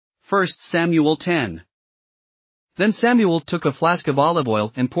1 Samuel 10. Then Samuel took a flask of olive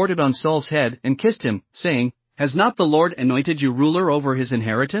oil and poured it on Saul's head and kissed him, saying, "Has not the Lord anointed you ruler over his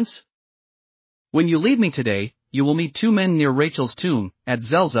inheritance? When you leave me today, you will meet 2 men near Rachel's tomb, at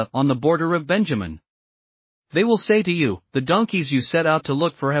Zelzah on the border of Benjamin. They will say to you, 'The donkeys you set out to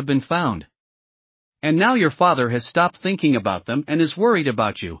look for have been found.' And now your father has stopped thinking about them and is worried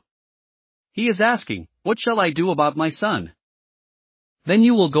about you. He is asking, 'What shall I do about my son?' Then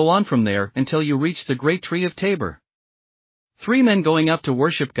you will go on from there until you reach the great tree of Tabor. 3 men going up to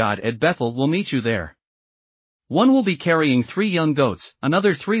worship God at Bethel will meet you there. One will be carrying 3 young goats,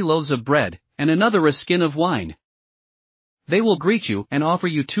 another 3 loaves of bread, and another a skin of wine. They will greet you and offer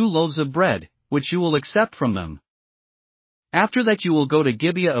you 2 loaves of bread, which you will accept from them. After that you will go to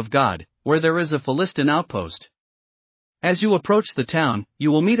Gibeah of God, where there is a Philistine outpost. As you approach the town,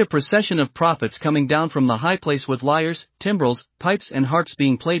 you will meet a procession of prophets coming down from the high place with lyres, timbrels, pipes and harps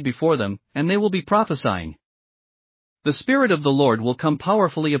being played before them, and they will be prophesying. The Spirit of the Lord will come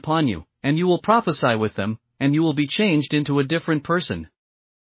powerfully upon you, and you will prophesy with them, and you will be changed into a different person.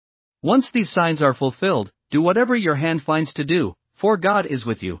 Once these signs are fulfilled, do whatever your hand finds to do, for God is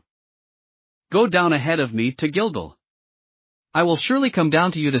with you. Go down ahead of me to Gilgal. I will surely come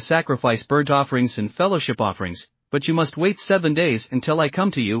down to you to sacrifice burnt offerings and fellowship offerings, but you must wait 7 days until I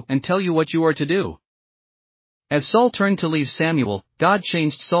come to you and tell you what you are to do." As Saul turned to leave Samuel, God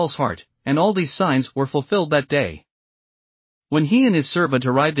changed Saul's heart, and all these signs were fulfilled that day. When he and his servant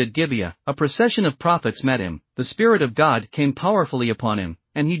arrived at Gibeah, a procession of prophets met him, the Spirit of God came powerfully upon him,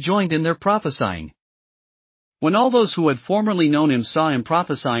 and he joined in their prophesying. When all those who had formerly known him saw him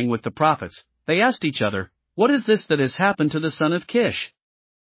prophesying with the prophets, they asked each other, "What is this that has happened to the son of Kish?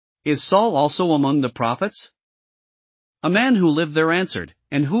 Is Saul also among the prophets?" A man who lived there answered,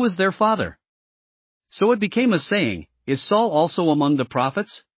 "And who is their father?" So it became a saying, "Is Saul also among the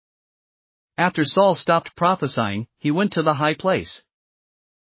prophets?" After Saul stopped prophesying, he went to the high place.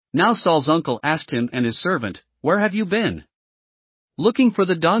 Now Saul's uncle asked him and his servant, "Where have you been?" "Looking for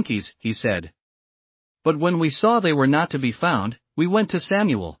the donkeys," he said. "But when we saw they were not to be found, we went to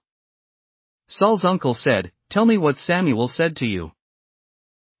Samuel." Saul's uncle said, "Tell me what Samuel said to you."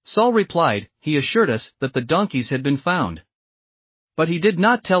 Saul replied, "He assured us that the donkeys had been found." But he did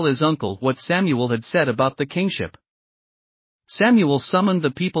not tell his uncle what Samuel had said about the kingship. Samuel summoned the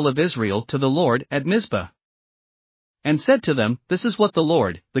people of Israel to the Lord at Mizpah, and said to them, "This is what the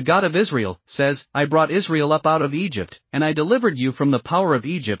Lord, the God of Israel, says, I brought Israel up out of Egypt, and I delivered you from the power of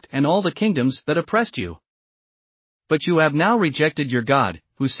Egypt and all the kingdoms that oppressed you. But you have now rejected your God,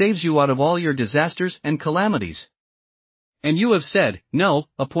 who saves you out of all your disasters and calamities. And you have said, 'No,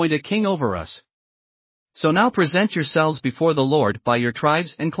 appoint a king over us.' So now present yourselves before the Lord by your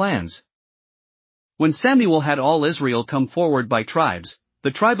tribes and clans." When Samuel had all Israel come forward by tribes, the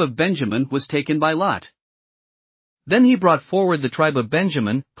tribe of Benjamin was taken by lot. Then he brought forward the tribe of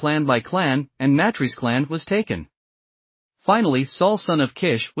Benjamin, clan by clan, and Matri's clan was taken. Finally Saul son of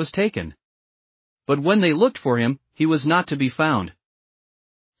Kish was taken. But when they looked for him, he was not to be found.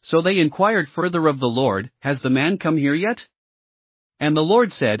 So they inquired further of the Lord, "Has the man come here yet?" And the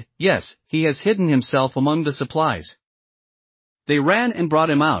Lord said, "Yes, he has hidden himself among the supplies." They ran and brought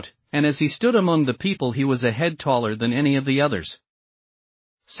him out, and as he stood among the people he was a head taller than any of the others.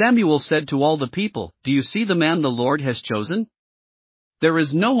 Samuel said to all the people, "Do you see the man the Lord has chosen? There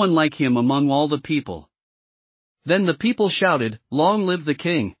is no one like him among all the people." Then the people shouted, "Long live the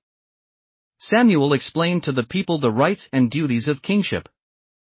king!" Samuel explained to the people the rights and duties of kingship.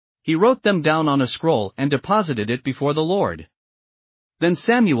 He wrote them down on a scroll and deposited it before the Lord. Then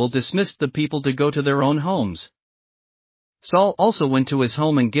Samuel dismissed the people to go to their own homes. Saul also went to his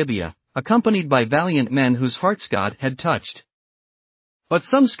home in Gibeah, accompanied by valiant men whose hearts God had touched. But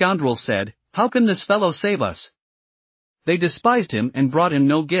some scoundrels said, "How can this fellow save us?" They despised him and brought him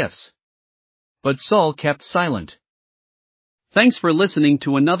no gifts. But Saul kept silent. Thanks for listening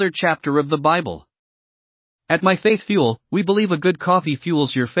to another chapter of the Bible. At My Faith Fuel, we believe a good coffee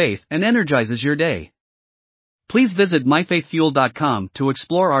fuels your faith and energizes your day. Please visit myfaithfuel.com to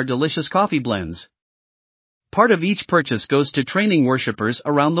explore our delicious coffee blends. Part of each purchase goes to training worshipers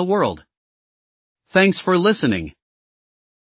around the world. Thanks for listening.